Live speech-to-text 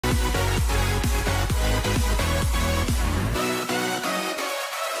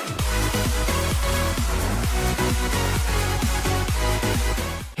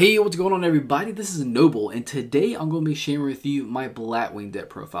Hey, what's going on everybody? This is Noble, and today I'm going to be sharing with you my Blackwing deck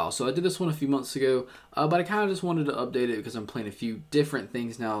profile. So I did this one a few months ago, but I kind of just wanted to update it because I'm playing a few different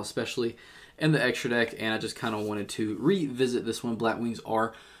things now, especially in the extra deck, and I just kind of wanted to revisit this one. Blackwings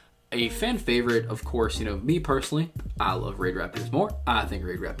are a fan favorite, of course. You know, me personally, I love Raid Raptors more. I think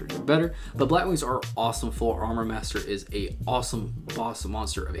Raid Raptors are better, but Blackwings are awesome. Full Armor Master is a awesome boss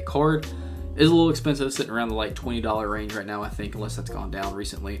monster of a card. Is a little expensive, sitting around the like $20 range right now, I think, unless that's gone down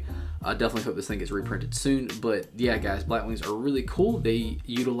recently. I definitely hope this thing gets reprinted soon. But yeah, guys, Blackwings are really cool. They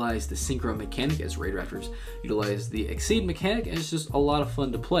utilize the Synchro mechanic as Raid Raptors utilize the Exceed mechanic, and it's just a lot of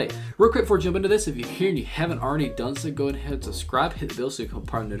fun to play. Real quick before I jump into this, if you're here and you haven't already done so, go ahead and subscribe, hit the bell so you become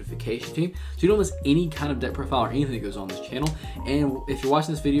part of the notification team, so you don't miss any kind of deck profile or anything that goes on this channel. And if you're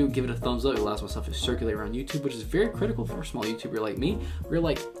watching this video, give it a thumbs up. It allows my stuff to circulate around YouTube, which is very critical for a small YouTuber like me. We're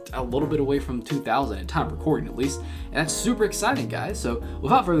like a little bit away from 2,000 in time recording, at least, and that's super exciting, guys. So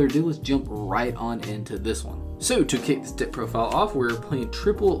without further ado, let's jump right on into this one. So to kick this deck profile off, we're playing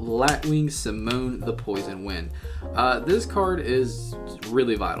triple Blackwing Simone the Poison Wind. This card is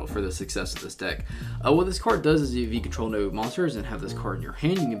really vital for the success of this deck. What this card does is if you control no monsters and have this card in your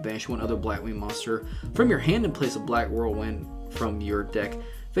hand, you can banish one other Blackwing monster from your hand and place a Black Whirlwind from your deck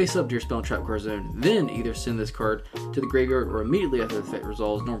face up to your spell and trap card zone. Then either send this card to the graveyard or immediately after the effect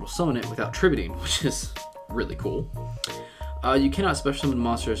resolves, normal summon it without tributing, which is really cool. You cannot special summon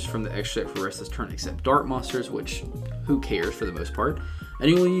monsters from the extra deck for the rest of this turn except dark monsters, which who cares for the most part. And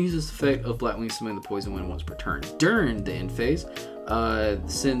you only use this effect of Blackwing Simone the Poison Wind once per turn. During the end phase,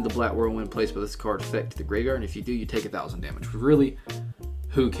 send the Black Whirlwind placed by this card effect to the graveyard, and if you do, you take 1,000 damage. Really,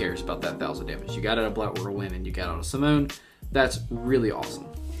 who cares about that 1,000 damage? You got out a Black Whirlwind and you got out a Simone. That's really awesome.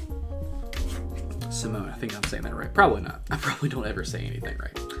 Simone, I think I'm saying that right. Probably not. I probably don't ever say anything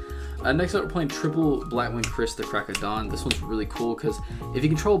right. Next up, we're playing triple Blackwing Chris the Crack of Dawn. This one's really cool because if you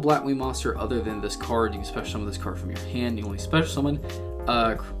control a Blackwing monster other than this card, you can special summon this card from your hand. You only special summon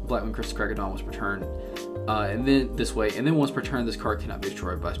Blackwing Chris the Crack of Dawn once per turn, and then this way. And then once per turn, this card cannot be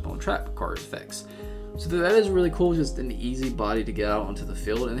destroyed by spell and trap card effects. So that is really cool. Just an easy body to get out onto the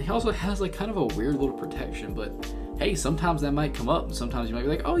field, and he also has like kind of a weird little protection, but hey, sometimes that might come up, and sometimes you might be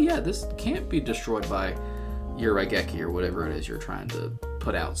like, oh yeah, this can't be destroyed by your Raigeki or whatever it is you're trying to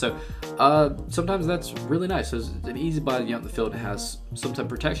put out. So sometimes that's really nice. So it's an easy body to get out in the field. It has some type of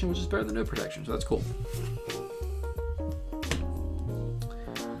protection, which is better than no protection, so that's cool.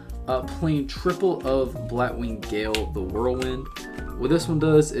 Playing triple of Blackwing Gale the Whirlwind. What this one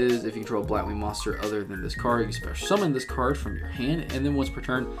does is if you control a Blackwing monster other than this card, you can special summon this card from your hand, and then once per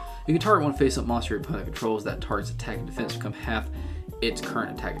turn, you can target one face-up monster your opponent controls. That target's attack and defense become half its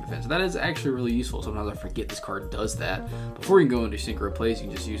current attack and defense. That is actually really useful. Sometimes I forget this card does that. Before you can go into synchro plays, you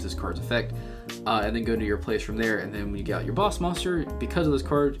can just use this card's effect, and then go to your plays from there. And then when you get out your boss monster, because of this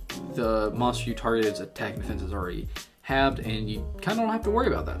card, the monster you targeted's attack and defense is already halved, and you kind of don't have to worry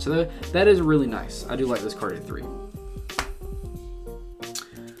about that. So that is really nice. I do like this card at 3.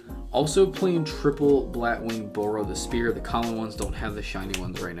 Also playing triple Blackwing Borrow the Spear. The common ones don't have the shiny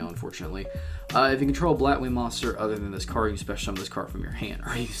ones right now, unfortunately. If you control a Blackwing monster other than this card, you special summon this card from your hand.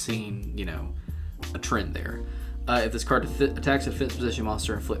 Are you seeing, you know, a trend there? If this card attacks a defense position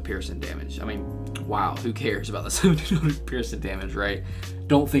monster, inflict piercing damage. I mean, wow, who cares about the 700 piercing damage, right?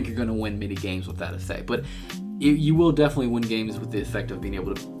 Don't think you're going to win many games with that effect, but you will definitely win games with the effect of being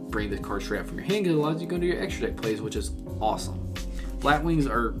able to bring this card straight out from your hand, because it allows you to go into your extra deck plays, which is awesome. Blackwings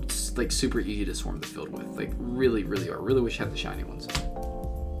are like super easy to swarm the field with, like really, really are. Really wish I had the shiny ones.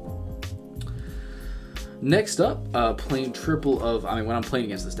 Next up, playing triple of, I mean, when I'm playing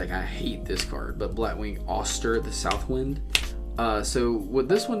against this deck, I hate this card, but Blackwing Auster the Southwind. So what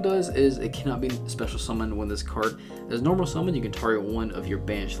this one does is it cannot be special summoned when this card is normal summon. You can target one of your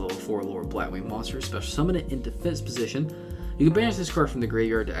banished level 4 lower Blackwing monsters, special summon it in defense position. You can banish this card from the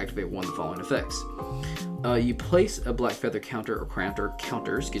graveyard to activate one of the following effects. You place a Black Feather counter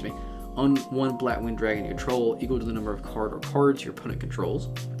on one Blackwing dragon you control equal to the number of cards your opponent controls,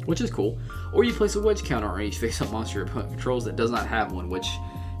 which is cool. Or you place a wedge counter on each face-up monster your opponent controls that does not have one, which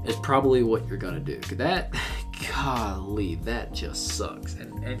is probably what you're gonna do. That, golly, that just sucks.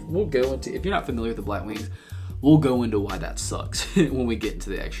 And we'll go into, if you're not familiar with the Blackwings, we'll go into why that sucks when we get into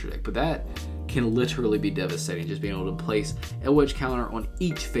the extra deck. But that can literally be devastating, just being able to place a wedge counter on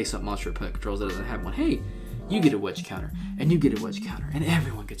each face-up monster your opponent controls that doesn't have one. Hey, you get a wedge counter, and you get a wedge counter, and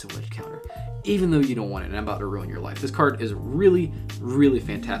everyone gets a wedge counter, even though you don't want it, and I'm about to ruin your life. This card is really, really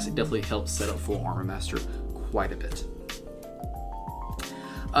fantastic. Definitely helps set up Full Armor Master quite a bit.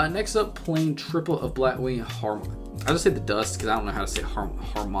 Next up, playing triple of Blackwing I just say the Dust because I don't know how to say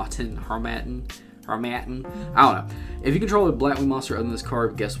Harmattan. Harmattan. I don't know. If you control a Blackwing monster other than this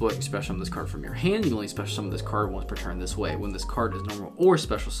card, guess what? You special summon this card from your hand. You can only special summon this card once per turn this way. When this card is normal or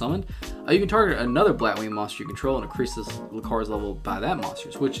special summoned, you can target another Blackwing monster you control and increase this card's level by that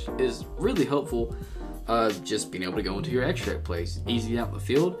monster's, which is really helpful. Just being able to go into your extract plays, easy out in the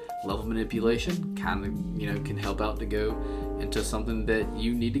field, level manipulation, kind of, can help out to go into something that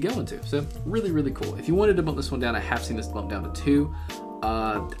you need to go into. So really, really cool. If you wanted to bump this one down, I have seen this bump down to 2.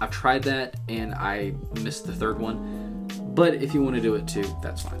 I've tried that and I missed the 3rd one, but if you want to do it too,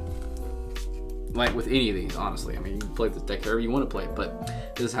 that's fine. Like with any of these, honestly. I mean, you can play this deck however you want to play it, but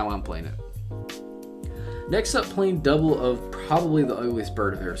this is how I'm playing it. Next up, playing double of probably the ugliest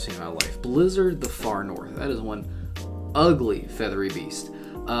bird I've ever seen in my life. Blizzard the Far North. That is one ugly feathery beast.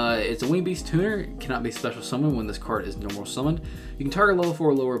 It's a Wing Beast tuner. It cannot be special summoned when this card is normal summoned. You can target level 4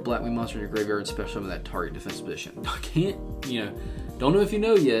 or lower Blackwing monster in your graveyard and special summon that target defense position. I can't, don't know if you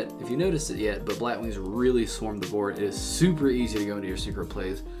know yet, if you noticed it yet, but Blackwings really swarm the board. It is super easy to go into your synchro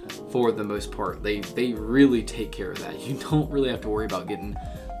plays for the most part. They really take care of that. You don't really have to worry about getting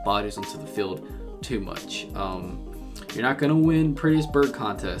bodies into the field too much. You're not gonna win prettiest bird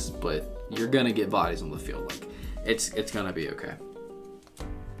contest, but you're gonna get bodies on the field. Like it's gonna be okay.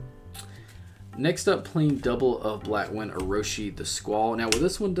 Next up, playing double of Blackwing Orochi the Squall. Now what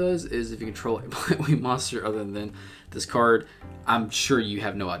this one does is if you control a Blackwing monster other than this card, I'm sure you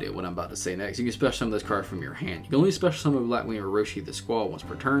have no idea what I'm about to say next. You can special summon this card from your hand. You can only special summon Blackwing Orochi the Squall once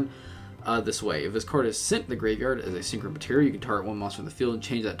per turn. This way, if this card is sent to the graveyard as a synchro material, you can target one monster in the field and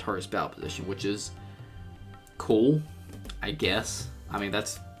change that target's battle position, which is cool, I guess. I mean,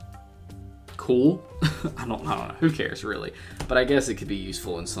 that's cool. I don't know. Who cares, really? But I guess it could be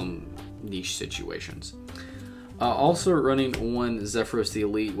useful in some niche situations. Also running one Zephyros the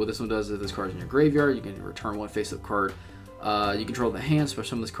Elite. What this one does is if this card is in your graveyard, you can return one face-up card. You control the hand, special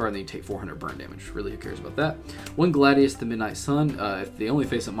summon this card, and then you take 400 burn damage. Really, who cares about that? One Gladius the Midnight Sun. If the only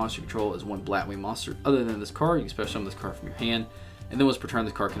face-up monster you control is one Blackwing monster other than this card, you can special summon this card from your hand. And then once per turn,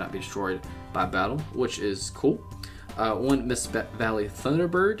 this card cannot be destroyed by battle, which is cool. One Mist Valley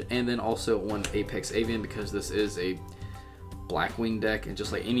Thunderbird, and then also one Apex Avian, because this is a Blackwing deck, and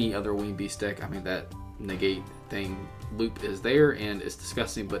just like any other Wing Beast deck, I mean, that negate thing loop is there, and it's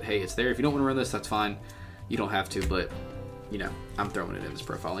disgusting, but hey, it's there. If you don't want to run this, that's fine. You don't have to, but, I'm throwing it in this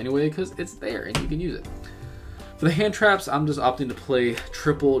profile anyway, because it's there, and you can use it. For the hand traps, I'm just opting to play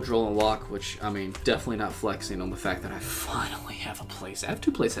triple Drill and Lock, which, I mean, definitely not flexing on the fact that I finally have a playset. I have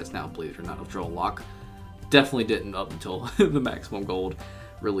 2 playsets now, believe it or not, of Drill and Lock. Definitely didn't up until the Maximum Gold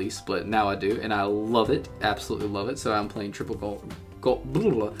release, but now I do, and I love it, absolutely love it. So I'm playing triple Drill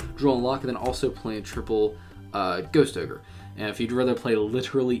and Lock, and then also playing triple Ghost Ogre. And if you'd rather play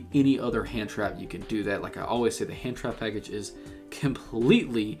literally any other hand trap, you can do that. Like I always say, the hand trap package is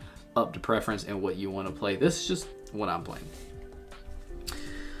completely up to preference and what you want to play. This is just what I'm playing.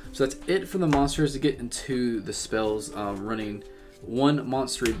 So that's it for the monsters. To get into the spells, running one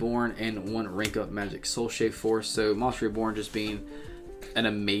Monster Reborn and one Rank Up Magic Soulshave Force. So Monster Reborn just being an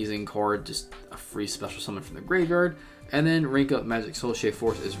amazing card, just a free special summon from the graveyard. And then Rank Up Magic Soulshave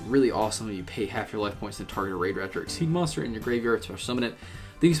Force is really awesome. You pay half your life points and target a Raid Raptor Exceed monster in your graveyard to special summon it.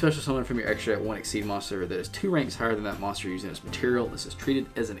 Then you special summon from your extra one Exceed monster that is 2 ranks higher than that monster using its material. This is treated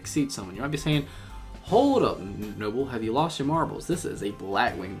as an Exceed summon. You might be saying, hold up, Noble, have you lost your marbles? This is a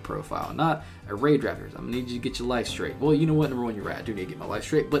Blackwing profile, not a Raid Raptors. I'm gonna need you to get your life straight. Well, you know what, number 1, you're right, I do need to get my life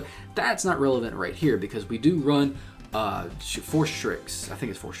straight, but that's not relevant right here because we do run Force Strix. I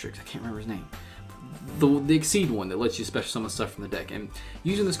think it's Force Strix, I can't remember his name. The Exceed one that lets you special summon stuff from the deck, and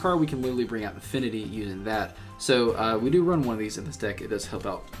using this card we can literally bring out Infinity using that. So we do run one of these in this deck. It does help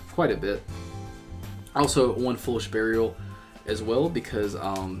out quite a bit. Also one Foolish Burial as well, because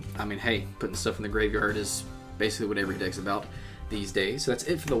I mean, hey, putting stuff in the graveyard is basically what every deck's about these days. So that's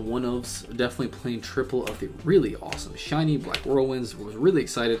it for the one-ofs. Definitely playing triple of the really awesome shiny Black Whirlwinds. Was really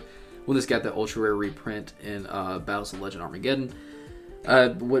excited when this got that ultra rare reprint in Battles of Legend Armageddon.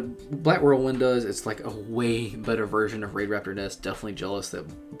 What Black Whirlwind does, it's like a way better version of Raid Raptor Nest. Definitely jealous that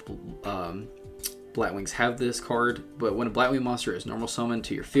Blackwings have this card, but when a Blackwing monster is normal summoned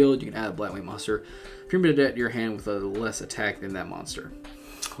to your field, you can add a Blackwing monster from your deck to your hand with a less attack than that monster,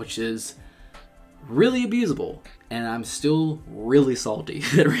 which is really abusable, and I'm still really salty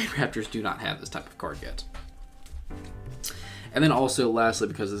that Raid Raptors do not have this type of card yet. And then also, lastly,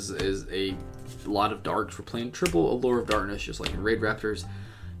 because this is a lot of darks, we're playing triple Allure of Darkness, just like in Raid Raptors.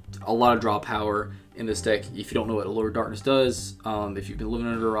 A lot of draw power in this deck. If you don't know what Allure of Darkness does, if you've been living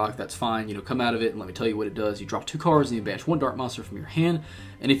under a rock, that's fine. You know, come out of it and let me tell you what it does. You draw 2 cards and you banish 1 dark monster from your hand.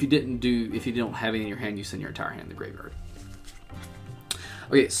 And if you don't have any in your hand, you send your entire hand in the graveyard.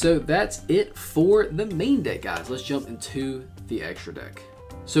 Okay, so that's it for the main deck, guys. Let's jump into the extra deck.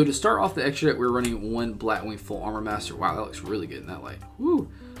 So to start off the extra deck, we're running one Blackwing Full Armor Master. Wow, that looks really good in that light.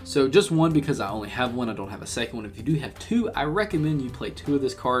 Woo! So just one because I only have one. I don't have a second one. If you do have two, I recommend you play two of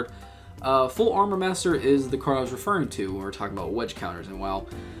this card. Full Armor Master is the card I was referring to when we were talking about wedge counters and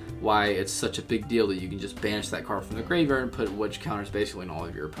why it's such a big deal that you can just banish that card from the graveyard and put wedge counters basically on all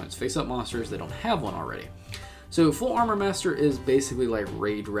of your opponent's face-up monsters that don't have one already. So Full Armor Master is basically like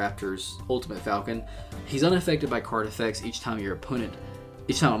Raid Raptor's Ultimate Falcon. He's unaffected by card effects. Each time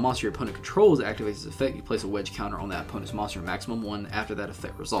a monster your opponent controls activates its effect, you place a wedge counter on that opponent's monster, maximum 1 after that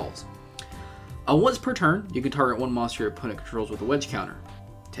effect resolves. Once per turn, you can target one monster your opponent controls with a wedge counter.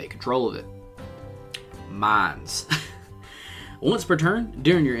 Take control of it. Mines. Once per turn,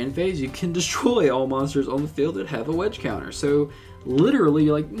 during your end phase, you can destroy all monsters on the field that have a wedge counter. So literally,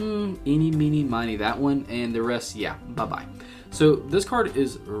 you're like, eeny, meeny, miny, that one, and the rest, yeah, bye-bye. So this card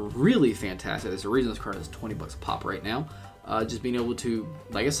is really fantastic. There's a reason this card is 20 bucks a pop right now. Just being able to,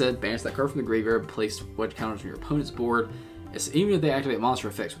 like I said, banish that card from the graveyard, place wedge counters on your opponent's board. Even if they activate monster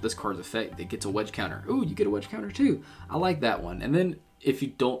effects with this card's effect, it gets a wedge counter. Ooh, you get a wedge counter too. I like that one. And then if you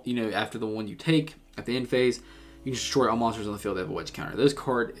don't, after the one you take at the end phase, you can destroy all monsters on the field that have a wedge counter. This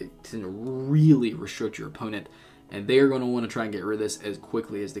card can really restrict your opponent, and they are going to want to try and get rid of this as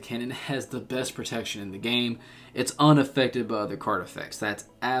quickly as they can. And it has the best protection in the game. It's unaffected by other card effects. That's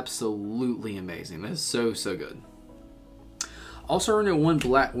absolutely amazing. That's so, so good. Also running one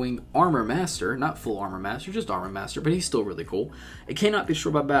Blackwing Armor Master, not Full Armor Master, just Armor Master, but he's still really cool. It cannot be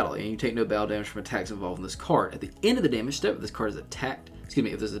destroyed by battle, and you take no battle damage from attacks involved in this card. At the end of the damage step, if this card is attacked,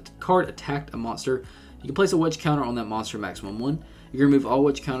 if there's a card attacked a monster, you can place a wedge counter on that monster, maximum 1. You can remove all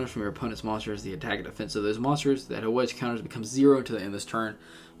wedge counters from your opponent's monsters. The attack and defense of those monsters that have wedge counters becomes 0 until the end of this turn,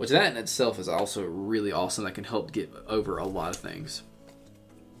 which that in itself is also really awesome. That can help get over a lot of things.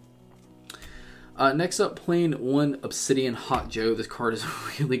 Next up, playing one Obsidian Hot Joe. This card is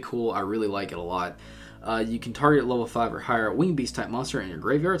really cool. I really like it a lot. You can target level 5 or higher Wing Beast type monster in your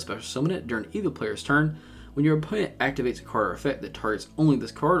graveyard, special summon it during either player's turn. When your opponent activates a card or effect that targets only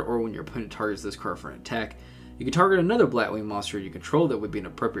this card, or when your opponent targets this card for an attack, you can target another Blackwing monster you control that would be an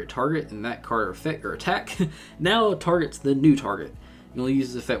appropriate target, and that card or effect or attack now targets the new target. You only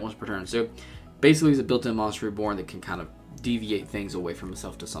use this effect once per turn. So basically, it's a built-in monster reborn that can kind of deviate things away from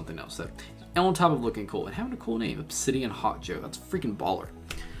itself to something else. So, and on top of looking cool and having a cool name, Obsidian Hot Joe. That's freaking baller.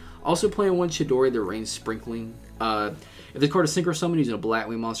 Also playing one Chidori, the Rain Sprinkling. If this card is synchro summoned using a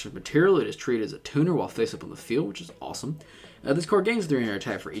Blackwing monster's material, it is treated as a tuner while face up on the field, which is awesome. This card gains 300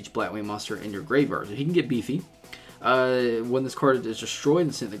 attack for each Blackwing monster in your graveyard, so he can get beefy. When this card is destroyed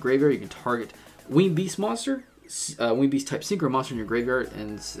and sent to the graveyard, you can target Wing Beast monster, Wing Beast type synchro monster in your graveyard,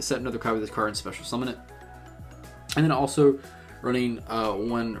 and set another copy of this card and special summon it. And then also running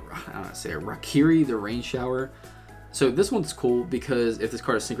one, I don't know, say a Rakiri, the Rain Shower. So this one's cool because if this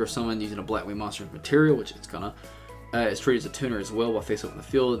card is synchro summoned using a Blackwing monster's material, which it's gonna, it's treated as a tuner as well while face up in the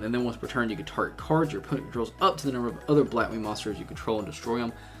field. And then once per turn, you can target cards your opponent controls up to the number of other Blackwing monsters you control and destroy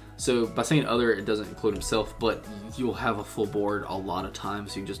them. So by saying other, it doesn't include himself, but you'll have a full board a lot of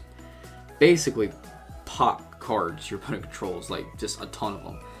times. So you can just basically pop cards your opponent controls, like just a ton of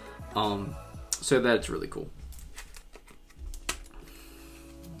them. So that's really cool.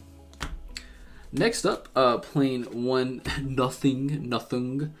 Next up, playing one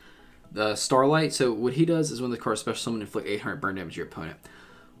nothing, Starlight. So what he does is when the card special summon, inflict 800 burn damage to your opponent.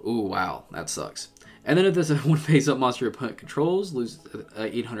 Ooh, wow, that sucks. And then if there's a one face up monster your opponent controls, lose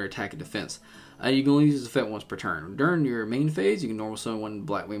 800 attack and defense. You can only use this effect once per turn. During your main phase, you can normal summon one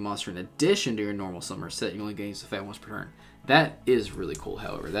Blackwing monster in addition to your normal summoner set. You only gain this effect once per turn. That is really cool,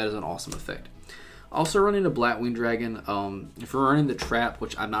 however. That is an awesome effect. Also running a Blackwing Dragon. If we're running the Trap,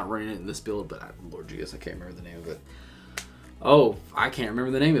 which I'm not running it in this build, but Lord Jesus, I can't remember the name of it. Oh, I can't remember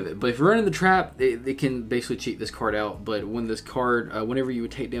the name of it. But if you're running the Trap, they can basically cheat this card out. But when this card, whenever you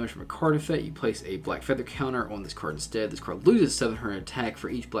would take damage from a card effect, you place a Black Feather counter on this card instead. This card loses 700 attack for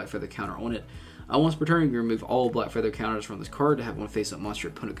each Black Feather counter on it. Once per turn, you can remove all Black Feather counters from this card to have one face-up monster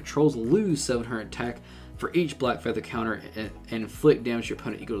your opponent controls lose 700 attack for each Black Feather counter and inflict damage to your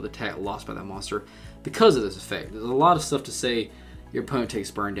opponent equal to the attack lost by that monster because of this effect. There's a lot of stuff to say your opponent takes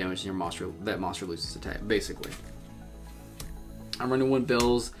burn damage and that monster loses attack, basically. I'm running one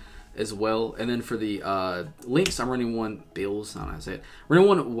Bills as well, and then for the links, I'm running one Bills, I don't know how to say it. I'm running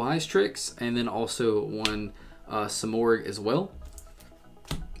one Wise Tricks, and then also one Samorg as well.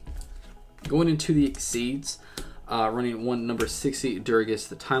 Going into the Exceeds, running one number 60 Durgus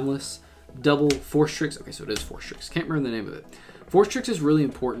the Timeless, double Force Tricks. Okay, so it is Force Tricks. Can't remember the name of it. Force Tricks is really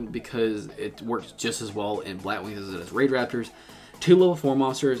important because it works just as well in Blackwing as it is Raid Raptors. 2 level 4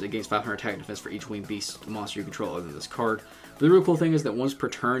 monsters against 500 attack and defense for each winged beast monster you control other than this card. But the real cool thing is that once per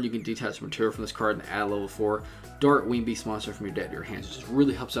turn, you can detach material from this card and add a level 4 Dark Winged Beast monster from your deck to your hands, which just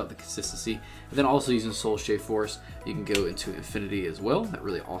really helps out the consistency. And then also using Soul Shade Force, you can go into Infinity as well. That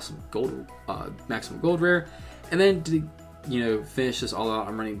really awesome gold, maximum gold rare. And then to finish this all out,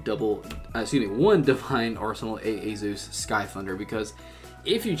 I'm running one Divine Arsenal Azus Sky Thunder, because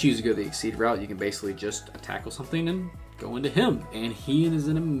if you choose to go the Exceed route, you can basically just tackle something and go into him. And he is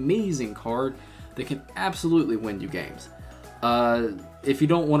an amazing card that can absolutely win you games. If you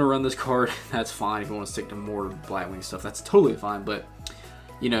don't want to run this card, that's fine. If you want to stick to more Blackwing stuff, that's totally fine. But,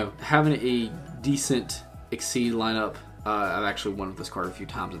 having a decent Exceed lineup, I've actually won with this card a few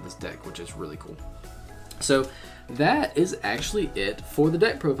times in this deck, which is really cool. So that is actually it for the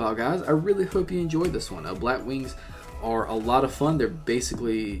deck profile, guys. I really hope you enjoyed this one. Blackwings are a lot of fun. They're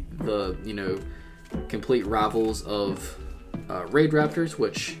basically the, complete rivals of Raid Raptors,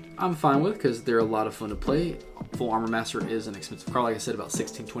 which I'm fine with because they're a lot of fun to play. Full Armor Master is an expensive card, like I said, about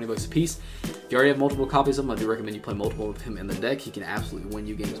 16-20 bucks a piece. If you already have multiple copies of him, I do recommend you play multiple of him in the deck. He can absolutely win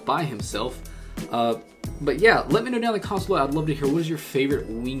you games by himself. But yeah, let me know down in the comments below. I'd love to hear, what is your favorite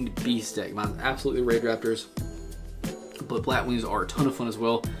Winged Beast deck? Mine's absolutely Raid Raptors, but Blackwings are a ton of fun as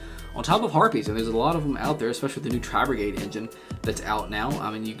well. On top of Harpies, and there's a lot of them out there, especially with the new Tri-Brigade engine that's out now.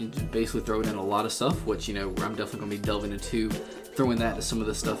 I mean, you can basically throw it in a lot of stuff, which, I'm definitely going to be delving into throwing that to some of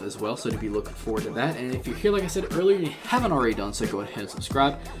the stuff as well, so to be looking forward to that. And if you're here, like I said earlier, and you haven't already done so, go ahead and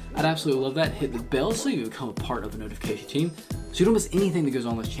subscribe. I'd absolutely love that. Hit the bell so you become a part of the notification team, so you don't miss anything that goes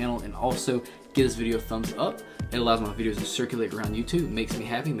on this channel, and also give this video a thumbs up. It allows my videos to circulate around YouTube. It makes me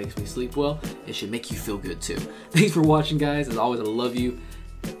happy, makes me sleep well. It should make you feel good too. Thanks for watching, guys. As always, I love you.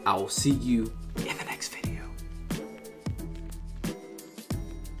 I will see you in the next video.